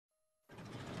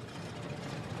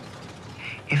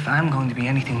If I'm going to be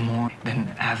anything more than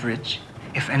average,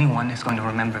 if anyone is going to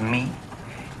remember me,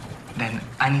 then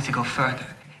I need to go further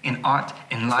in art,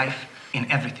 in life,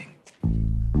 in everything.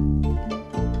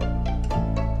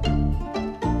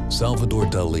 Salvador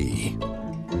Dali.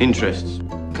 Interests.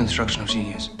 Construction of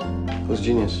genius. Who's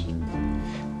genius?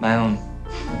 My own.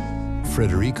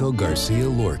 Federico García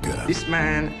Lorca. This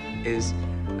man is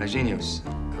a genius,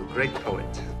 a great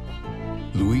poet.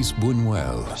 Luis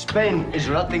Buñuel. Spain is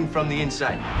rotting from the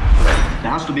inside.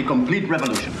 There has to be complete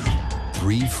revolution.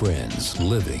 Three friends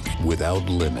living without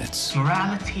limits.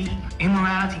 Morality,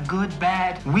 immorality, good,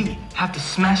 bad, we have to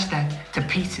smash that to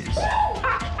pieces.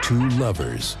 Two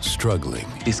lovers struggling.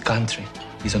 This country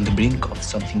is on the brink of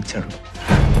something terrible.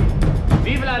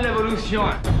 Vive la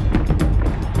revolution!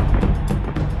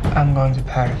 I'm going to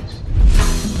Paris.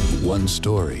 One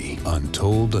story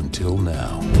untold until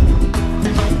now.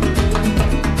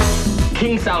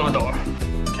 King Salvador.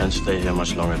 Can't stay here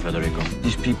much longer, Federico.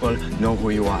 These people know who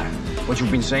you are. What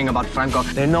you've been saying about Franco,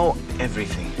 they know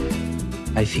everything.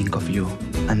 I think of you,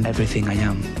 and everything I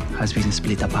am has been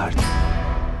split apart.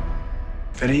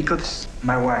 Federico, this is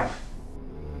my wife.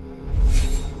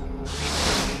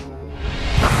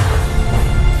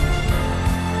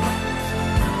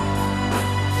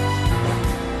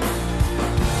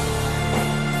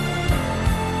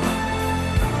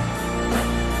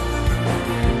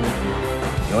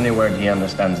 The only word he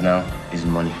understands now is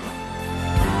money.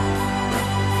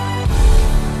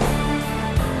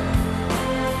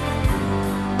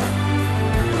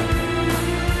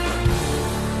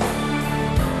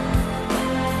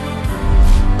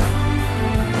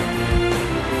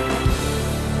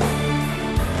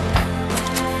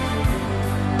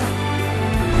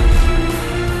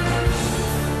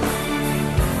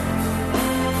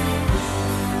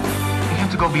 We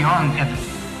have to go beyond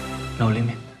everything. No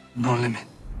limit. No limit.